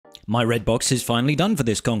My red box is finally done for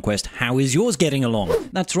this conquest. How is yours getting along?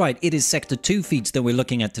 That's right, it is Sector 2 feats that we're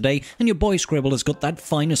looking at today, and your boy Scribble has got that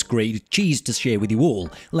finest grade cheese to share with you all.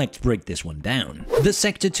 Let's break this one down. The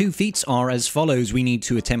Sector 2 feats are as follows. We need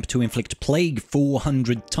to attempt to inflict plague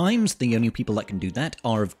 400 times. The only people that can do that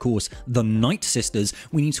are, of course, the Night Sisters.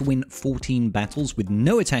 We need to win 14 battles with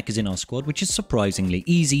no attackers in our squad, which is surprisingly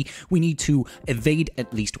easy. We need to evade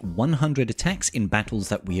at least 100 attacks in battles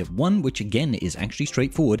that we have won, which again is actually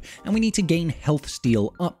straightforward. And we need to gain health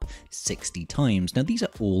steal up 60 times. Now, these are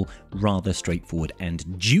all rather straightforward and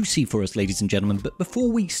juicy for us, ladies and gentlemen, but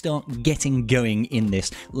before we start getting going in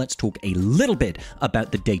this, let's talk a little bit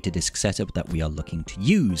about the data disk setup that we are looking to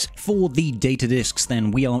use. For the data disks,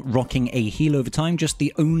 then, we are rocking a heal over time, just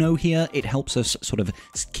the Ono here. It helps us sort of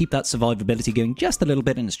keep that survivability going just a little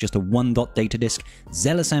bit, and it's just a 1-dot data disk.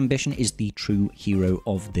 Zealous Ambition is the true hero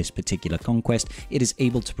of this particular conquest. It is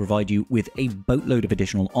able to provide you with a boatload of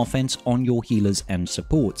additional offense on your healers and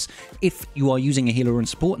supports. If you are using a healer and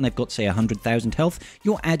support and they've got, say, 100,000 health,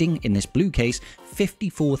 you're adding, in this blue case,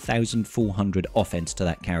 54,400 offense to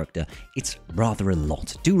that character. It's rather a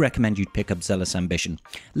lot. Do recommend you pick up Zealous Ambition.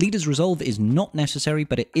 Leader's Resolve is not necessary,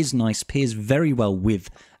 but it is nice, pairs very well with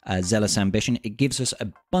Zealous Ambition. It gives us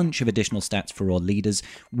a bunch of additional stats for our leaders,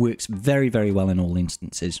 works very, very well in all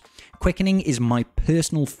instances. Quickening is my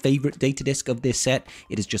personal favorite data disk of this set.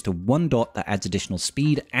 It is just a 1-dot that adds additional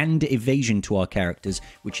speed and evasion to our characters,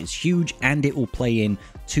 which is huge, and it will play in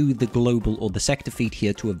to the global or the sector feat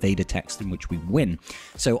here to evade attacks in which we win.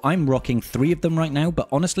 So I'm rocking 3 of them right now, but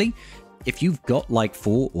honestly, if you've got like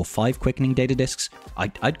 4 or 5 quickening data disks,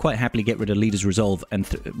 I'd quite happily get rid of Leader's Resolve and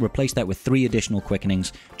replace that with 3 additional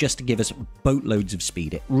quickenings just to give us boatloads of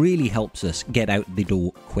speed. It really helps us get out the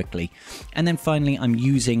door quickly. And then finally, I'm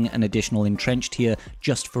using an additional Entrenched here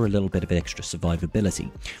just for a little bit of extra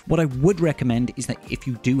survivability. What I would recommend is that if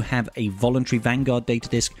you do have a voluntary Vanguard data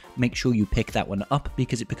disk, make sure you pick that one up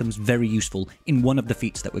because it becomes very useful in one of the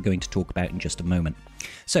feats that we're going to talk about in just a moment.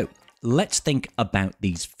 So, let's think about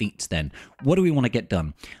these feats then. What do we want to get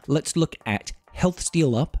done? Let's look at health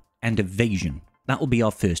steal up and evasion. That will be our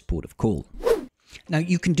first port of call. Now,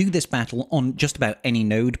 you can do this battle on just about any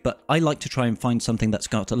node, but I like to try and find something that's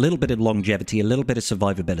got a little bit of longevity, a little bit of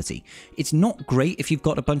survivability. It's not great if you've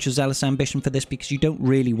got a bunch of Zealous Ambition for this because you don't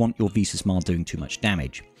really want your Visas Mar doing too much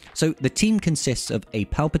damage. So the team consists of a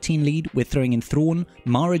Palpatine lead, we're throwing in Thrawn,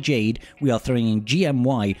 Mara Jade, we are throwing in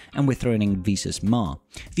GMY, and we're throwing in Visas Mar.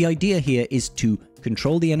 The idea here is to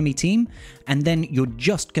control the enemy team, and then you're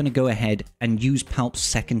just going to go ahead and use Palp's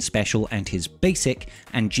second special and his basic,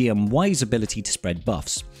 and GMY's ability to spread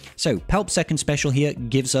buffs. So Palp's second special here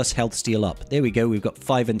gives us health steal up. There we go, we've got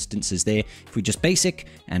 5 instances there. If we just basic,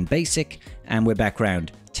 and we're back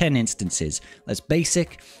round. 10 instances. Let's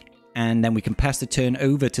basic, and then we can pass the turn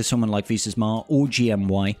over to someone like Visas Mar or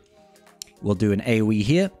GMY. We'll do an AoE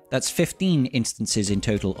here. That's 15 instances in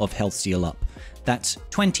total of health steal up. That's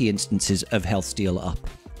 20 instances of health steal up.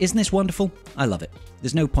 Isn't this wonderful? I love it.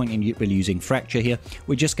 There's no point in really using Fracture here.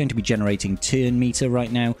 We're just going to be generating turn meter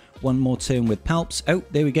right now. One more turn with Palps. Oh,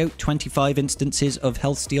 there we go. 25 instances of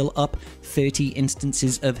health steal up. 30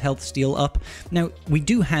 instances of health steal up. Now, we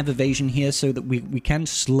do have evasion here so that we can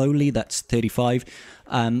slowly, that's 35.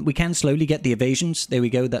 We can slowly get the evasions. There we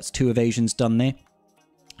go. That's 2 evasions done there.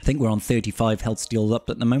 I think we're on 35 health steals up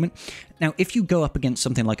at the moment. Now, if you go up against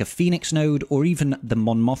something like a Phoenix node or even the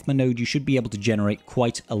Mon Mothma node, you should be able to generate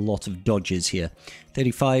quite a lot of dodges here.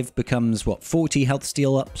 35 becomes, what, 40 health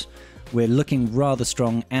steal ups? We're looking rather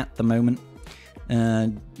strong at the moment.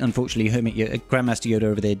 Unfortunately, Grandmaster Yoda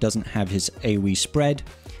over there doesn't have his AoE spread.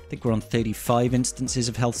 I think we're on 35 instances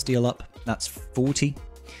of health steal up. That's 40.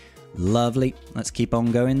 Lovely. Let's keep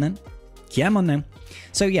on going then. Come on now.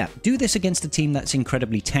 So yeah, do this against a team that's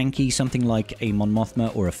incredibly tanky, something like a Mon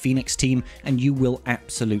Mothma or a Phoenix team, and you will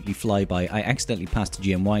absolutely fly by. I accidentally passed a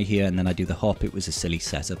GMY here, and then I do the hop. It was a silly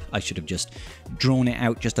setup. I should have just drawn it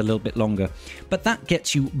out just a little bit longer. But that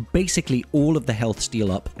gets you basically all of the health steal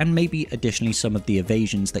up, and maybe additionally some of the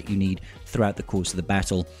evasions that you need throughout the course of the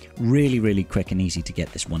battle. Really, really quick and easy to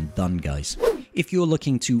get this one done, guys. If you're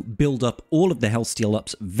looking to build up all of the health steal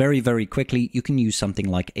ups very, very quickly, you can use something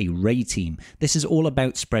like a Ray team. This is all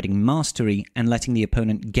about spreading mastery and letting the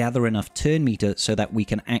opponent gather enough turn meter so that we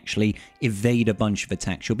can actually evade a bunch of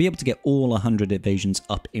attacks. You'll be able to get all 100 evasions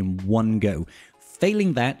up in one go.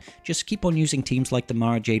 Failing that, just keep on using teams like the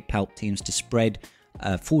Mara Jade Palp teams to spread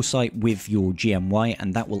foresight with your GMY,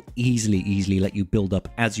 and that will easily let you build up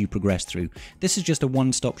as you progress through. This is just a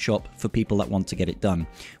one-stop shop for people that want to get it done.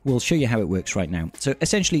 We'll show you how it works right now. So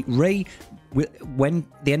essentially, Rey, when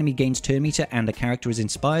the enemy gains turn meter and a character is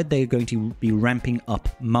inspired, they're going to be ramping up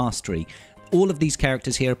mastery. All of these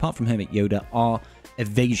characters here, apart from Hermit Yoda, are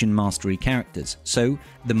evasion mastery characters. So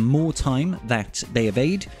the more time that they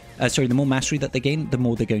evade, the more mastery that they gain, the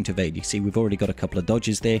more they're going to evade. You see, we've already got a couple of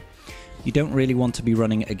dodges there. You don't really want to be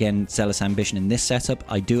running, again, Zealous Ambition in this setup.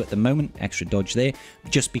 I do at the moment, extra dodge there,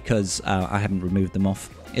 just because I haven't removed them off.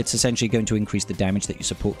 It's essentially going to increase the damage that your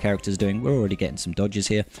support character's doing. We're already getting some dodges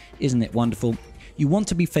here. Isn't it wonderful? You want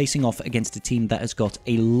to be facing off against a team that has got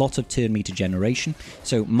a lot of turn meter generation,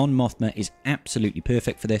 so Mon Mothma is absolutely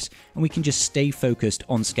perfect for this, and we can just stay focused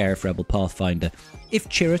on Xaereth Rebel Pathfinder. If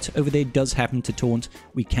Xaereth over there does happen to taunt,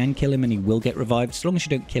 we can kill him and he will get revived, as long as you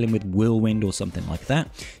don't kill him with Whirlwind or something like that,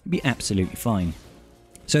 you'll be absolutely fine.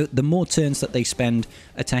 So the more turns that they spend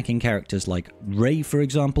attacking characters like Rey, for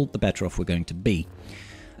example, the better off we're going to be.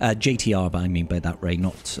 JTR, I mean by that Rey,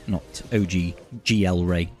 not OG GL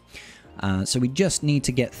Rey. So we just need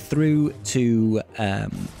to get through to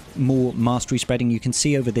more mastery spreading. You can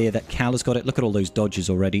see over there that Cal has got it. Look at all those dodges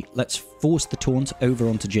already. Let's force the taunt over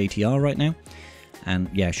onto JTR right now. And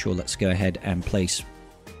yeah, sure, let's go ahead and place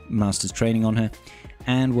Master's Training on her.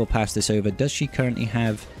 And we'll pass this over. Does she currently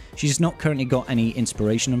have... She's not currently got any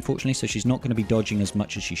inspiration, unfortunately, so she's not going to be dodging as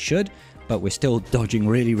much as she should. But we're still dodging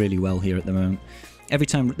really well here at the moment. Every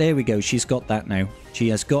time... There we go, she's got that now. She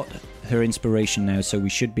has got her inspiration now, so we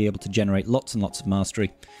should be able to generate lots and lots of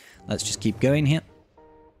mastery. Let's just keep going here.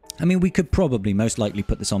 I mean, we could probably most likely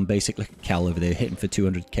put this on basic. Look at Cal over there, hitting for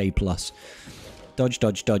 200k plus. Dodge,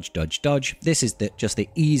 dodge, dodge, dodge, dodge. This is just the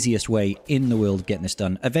easiest way in the world of getting this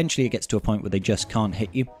done. Eventually, it gets to a point where they just can't hit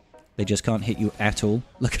you. They just can't hit you at all.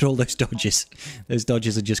 Look at all those dodges. Those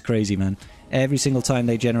dodges are just crazy, man. Every single time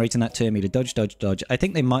they generate in that turn meter. Dodge, dodge, dodge. I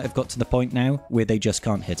think they might have got to the point now where they just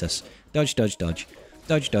can't hit us. Dodge, dodge, dodge.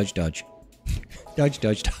 Dodge, dodge, dodge. Dodge,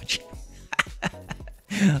 dodge, dodge.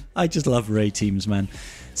 I just love Rey teams, man.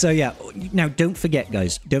 So yeah, now don't forget,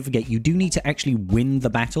 guys, don't forget, you do need to actually win the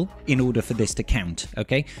battle in order for this to count,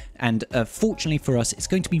 okay? And fortunately for us, it's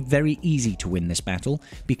going to be very easy to win this battle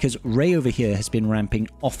because Rey over here has been ramping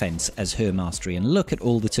offense as her mastery, and look at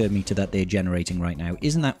all the turn meter that they're generating right now.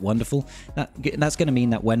 Isn't that wonderful? That's going to mean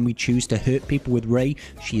that when we choose to hurt people with Rey,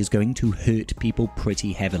 she is going to hurt people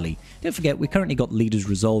pretty heavily. Don't forget, we currently got Leader's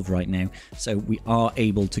Resolve right now, so we are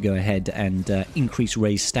able to go ahead and increase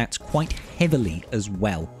Rey's stats quite heavily as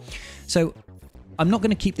well. So I'm not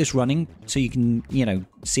going to keep this running so you can, you know,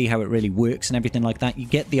 see how it really works and everything like that. You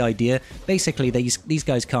get the idea. Basically, these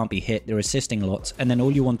guys can't be hit. They're assisting lots. And then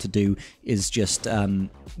all you want to do is just,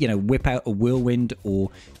 you know, whip out a Whirlwind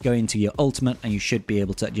or go into your ultimate and you should be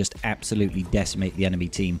able to just absolutely decimate the enemy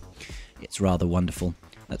team. It's rather wonderful.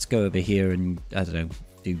 Let's go over here and, I don't know,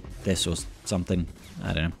 do this or something.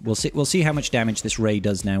 I don't know. We'll see how much damage this Rey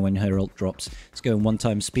does now when her ult drops. Let's go in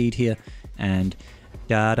 1x speed here and...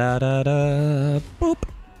 Da da da da, boop.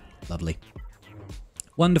 Lovely.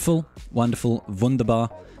 Wonderful, wonderful, wunderbar.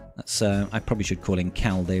 That's, I probably should call in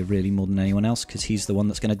Cal there really more than anyone else because he's the one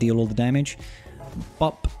that's going to deal all the damage.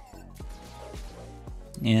 Bop.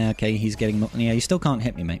 Yeah, okay, he's getting... Yeah, you still can't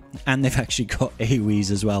hit me, mate. And they've actually got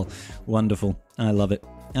AoEs as well. Wonderful. I love it.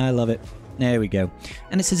 I love it. There we go.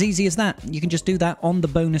 And it's as easy as that. You can just do that on the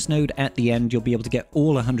bonus node at the end. You'll be able to get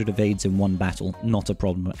all 100 evades in one battle. Not a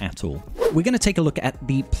problem at all. We're going to take a look at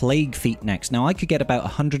the Plague feat next. Now, I could get about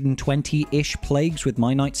 120-ish plagues with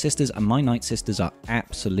my Night Sisters, and my Night Sisters are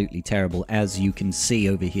absolutely terrible. As you can see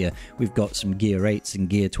over here, we've got some Gear 8s and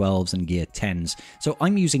Gear 12s and Gear 10s. So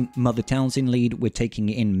I'm using Mother Tal's in lead. We're taking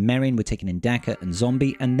in Merrin, we're taking in Daka and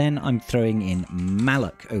Zombie, and then I'm throwing in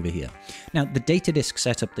Malak over here. Now, the data disk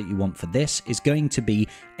setup that you want for this is going to be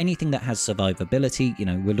anything that has survivability. You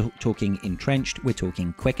know, we're talking Entrenched, we're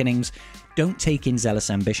talking Quickenings. Don't take in Zealous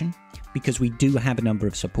Ambition because we do have a number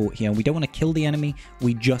of support here. We don't want to kill the enemy,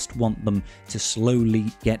 we just want them to slowly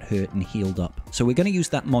get hurt and healed up. So we're going to use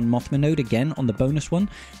that Mon Mothma node again on the bonus one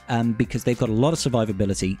because they've got a lot of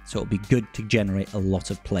survivability, so it'll be good to generate a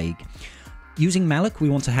lot of plague. Using Malak, we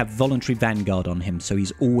want to have Voluntary Vanguard on him, so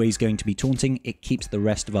he's always going to be taunting. It keeps the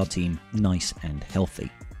rest of our team nice and healthy.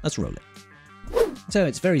 Let's roll it. So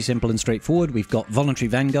it's very simple and straightforward. We've got Voluntary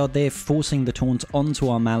Vanguard there, forcing the taunt onto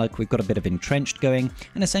our Malak. We've got a bit of Entrenched going,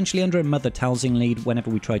 and essentially under a Mother Talzing lead, whenever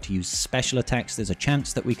we try to use special attacks, there's a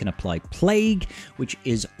chance that we can apply Plague, which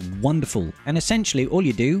is wonderful. And essentially, all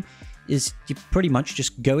you do is you pretty much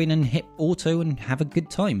just go in and hit auto and have a good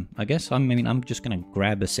time, I guess. I mean, I'm just going to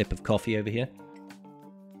grab a sip of coffee over here.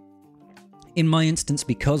 In my instance,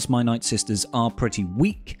 because my Night Sisters are pretty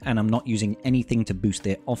weak and I'm not using anything to boost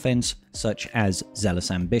their offense, such as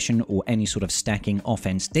Zealous Ambition or any sort of stacking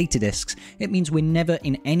offense data discs, it means we're never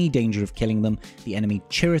in any danger of killing them. The enemy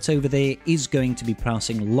Xaereth over there is going to be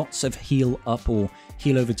passing lots of heal up or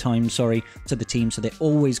heal over time, sorry, to the team, so they're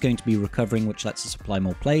always going to be recovering, which lets us apply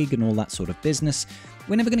more plague and all that sort of business.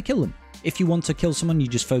 We're never going to kill them. If you want to kill someone, you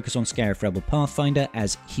just focus on Xaereth Rebel Pathfinder,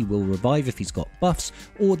 as he will revive if he's got buffs,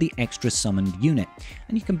 or the extra summoned unit.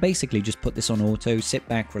 And you can basically just put this on auto, sit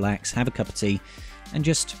back, relax, have a cup of tea, and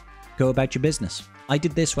just go about your business. I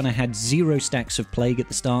did this when I had 0 stacks of plague at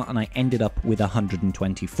the start, and I ended up with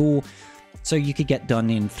 124. So you could get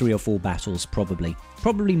done in 3 or 4 battles, probably.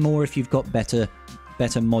 Probably more if you've got better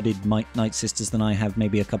modded Night Sisters than I have,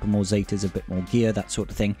 maybe a couple more Zetas, a bit more gear, that sort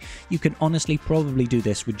of thing. You can honestly probably do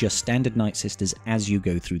this with just standard Night Sisters as you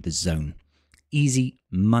go through the zone. Easy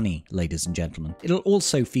money, ladies and gentlemen. It'll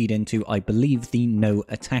also feed into, I believe, the no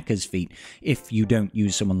attackers feat. If you don't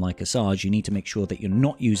use someone like Asajj, you need to make sure that you're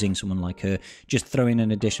not using someone like her. Just throw in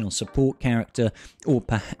an additional support character, or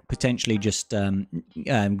potentially just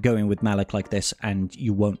going with Malak like this, and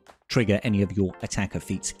you won't trigger any of your attacker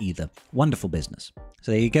feats either. Wonderful business.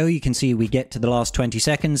 So there you go, you can see we get to the last 20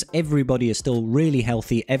 seconds, everybody is still really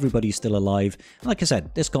healthy, everybody's still alive. Like I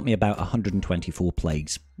said, this got me about 124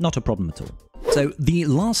 plagues. Not a problem at all. So the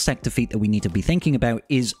last sector feat that we need to be thinking about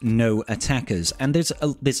is no attackers, and there's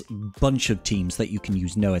this bunch of teams that you can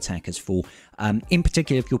use no attackers for. In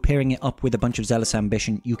particular, if you're pairing it up with a bunch of Zealous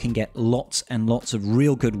Ambition, you can get lots and lots of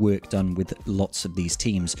real good work done with lots of these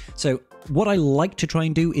teams. So what I like to try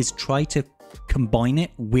and do is try to combine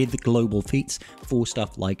it with global feats for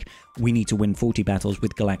stuff like we need to win 40 battles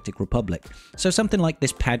with Galactic Republic. So something like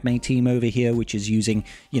this Padme team over here, which is using,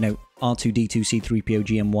 you know, R2-D2, C-3PO,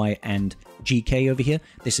 GMY, and GK over here.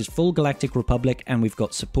 This is full Galactic Republic, and we've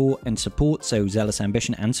got support and support, so Zealous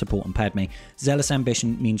Ambition and support on Padme. Zealous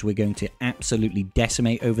Ambition means we're going to absolutely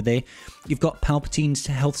decimate over there. You've got Palpatine's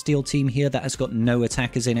Health Steal team here that has got no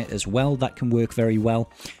attackers in it as well. That can work very well.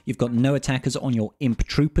 You've got no attackers on your Imp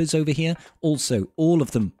Troopers over here. Also, all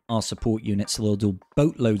of them are support units, so they'll do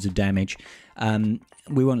boatloads of damage.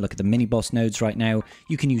 We won't look at the mini-boss nodes right now.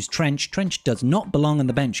 You can use Trench. Trench does not belong on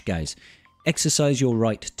the bench, guys. Exercise your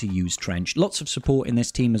right to use Trench. Lots of support in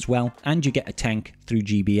this team as well, and you get a tank through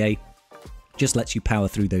GBA. Just lets you power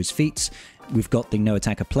through those feats. We've got the no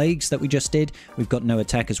attacker plagues that we just did. We've got no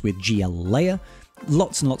attackers with GL Leia.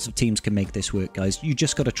 Lots and lots of teams can make this work, guys. You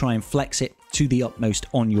just got to try and flex it to the utmost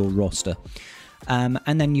on your roster.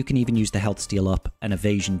 And then you can even use the Health Steal Up and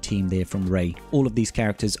Evasion team there from Rey. All of these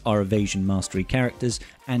characters are Evasion Mastery characters,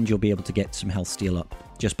 and you'll be able to get some Health Steal Up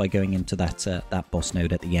just by going into that boss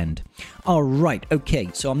node at the end. Alright, okay,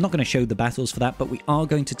 so I'm not going to show the battles for that, but we are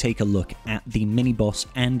going to take a look at the mini-boss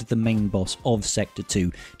and the main boss of Sector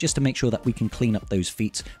 2, just to make sure that we can clean up those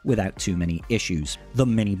feats without too many issues. The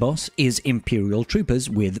mini-boss is Imperial Troopers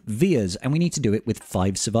with Veers, and we need to do it with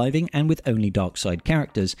 5 surviving and with only dark side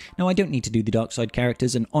characters. Now, I don't need to do the dark side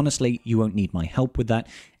characters, and honestly, you won't need my help with that.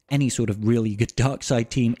 Any sort of really good dark side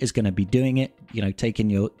team is going to be doing it. You know, taking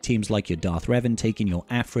your teams like your Darth Revan, taking your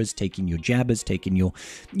Afras, taking your Jabbas, taking your,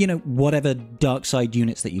 you know, whatever dark side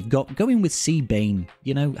units that you've got. Go in with C Bane,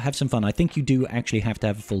 you know, have some fun. I think you do actually have to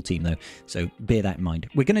have a full team though, so bear that in mind.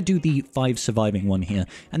 We're going to do the 5 surviving one here,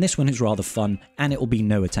 and this one is rather fun, and it will be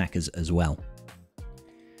no attackers as well.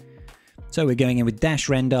 So we're going in with Dash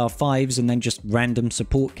Rendar 5s and then just random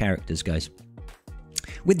support characters, guys.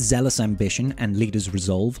 With Zealous Ambition and Leader's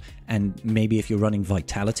Resolve, and maybe if you're running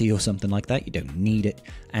Vitality or something like that, you don't need it,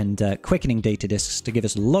 and Quickening Data Discs to give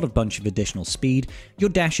us a lot of bunch of additional speed,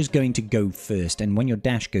 your dash is going to go first, and when your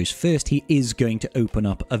dash goes first, he is going to open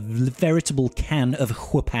up a veritable can of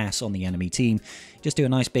whoop-ass on the enemy team. Just do a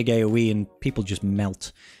nice big AoE and people just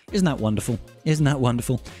melt. Isn't that wonderful? Isn't that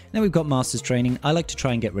wonderful? Now we've got Master's Training. I like to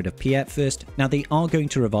try and get rid of Piet first. Now they are going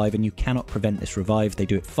to revive, and you cannot prevent this revive. They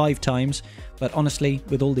do it 5 times, but honestly,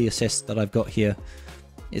 with all the assists that I've got here,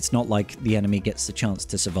 it's not like the enemy gets the chance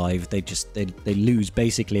to survive. They lose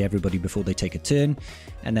basically everybody before they take a turn,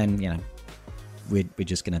 and then, you know, we're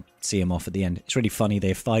just going to see them off at the end. It's really funny. They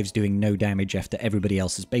have 5s doing no damage after everybody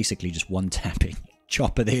else is basically just one-tapping.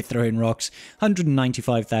 Chopper there throwing rocks.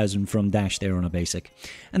 195,000 from dash there on a basic.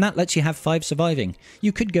 And that lets you have 5 surviving.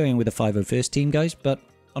 You could go in with a 501st team, guys, but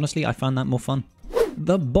honestly, I found that more fun.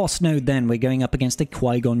 The boss node then, we're going up against a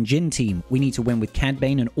Qui-Gon Jinn team. We need to win with Cad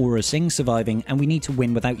Bane and Aurra Sing surviving, and we need to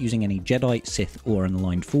win without using any Jedi, Sith, or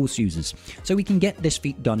unaligned Force users. So we can get this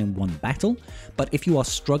feat done in one battle, but if you are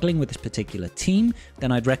struggling with this particular team,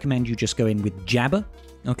 then I'd recommend you just go in with Jabba,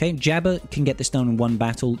 Okay, Jabba can get this done in one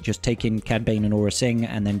battle. Just take in Cad Bane and Aurra Sing,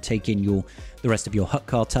 and then take in the rest of your Hut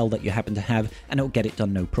Cartel that you happen to have, and it'll get it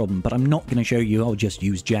done no problem. But I'm not going to show you I'll just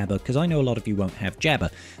use Jabba, because I know a lot of you won't have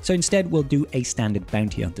Jabba. So instead, we'll do a standard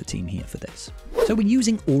Bounty Hunter team here for this. So we're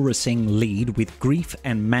using Aurra Sing lead with Grief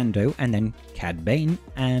and Mando, and then Cad Bane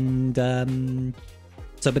and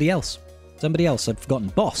somebody else. Somebody else, I've forgotten.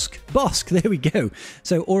 Bosk, there we go.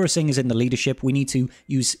 So Aurra Sing is in the leadership. We need to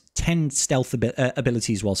use 10 stealth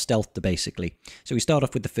abilities while stealthed, basically. So we start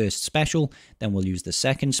off with the first special, then we'll use the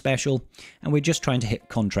second special, and we're just trying to hit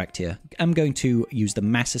contract here. I'm going to use the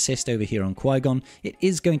mass assist over here on Qui-Gon. It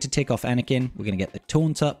is going to tick off Anakin. We're going to get the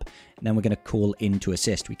taunt up, and then we're going to call in to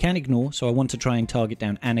assist. We can't ignore, so I want to try and target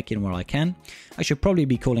down Anakin where I can. I should probably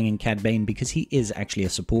be calling in Cad Bane because he is actually a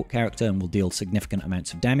support character and will deal significant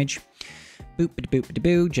amounts of damage.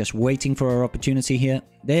 Boop-a-boop-a-boo, just waiting for our opportunity here.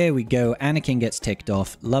 There we go, Anakin gets ticked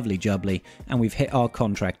off, lovely jubbly, and we've hit our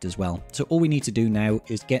contract as well. So all we need to do now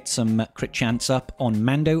is get some crit chance up on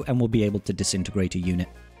Mando, and we'll be able to disintegrate a unit.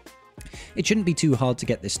 It shouldn't be too hard to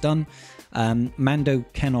get this done. Mando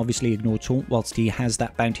can obviously ignore taunt whilst he has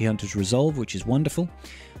that Bounty Hunter's Resolve, which is wonderful.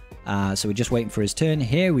 So we're just waiting for his turn.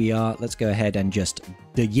 Here we are. Let's go ahead and just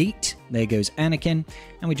the yeet. There goes Anakin,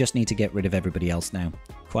 and we just need to get rid of everybody else now.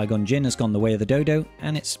 Qui-Gon Jinn has gone the way of the dodo,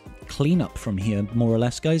 and it's clean up from here, more or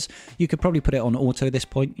less, guys. You could probably put it on auto at this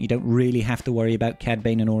point. You don't really have to worry about Cad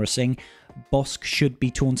Bane and Aurra Sing. Bosk should be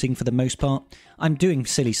taunting for the most part. I'm doing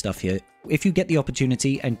silly stuff here. If you get the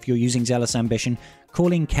opportunity, and if you're using Zealous Ambition,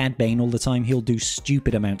 calling Cad Bane all the time, he'll do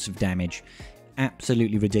stupid amounts of damage.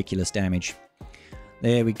 Absolutely ridiculous damage.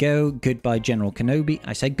 There we go. Goodbye, General Kenobi.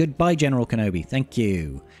 I said goodbye, General Kenobi. Thank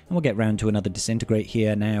you. And we'll get round to another disintegrate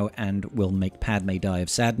here now, and we'll make Padme die of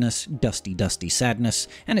sadness. Dusty, dusty sadness.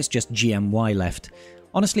 And it's just GMY left.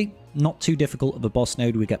 Honestly, not too difficult of a boss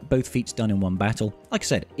node. We get both feats done in one battle. Like I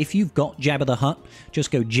said, if you've got Jabba the Hutt, just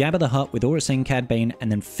go Jabba the Hutt with Aurra Sing, Cad Bane,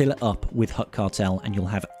 and then fill it up with Hut Cartel, and you'll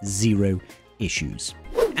have zero issues.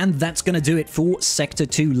 And that's going to do it for Sector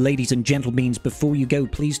 2, ladies and gentlemen. Before you go,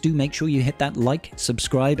 please do make sure you hit that like,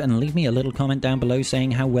 subscribe, and leave me a little comment down below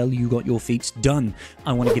saying how well you got your feats done.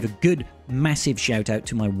 I want to give a good, massive shout out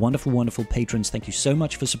to my wonderful, wonderful patrons. Thank you so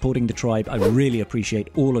much for supporting the tribe. I really appreciate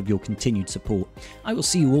all of your continued support. I will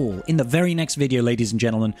see you all in the very next video, ladies and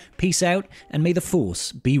gentlemen. Peace out, and may the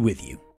Force be with you.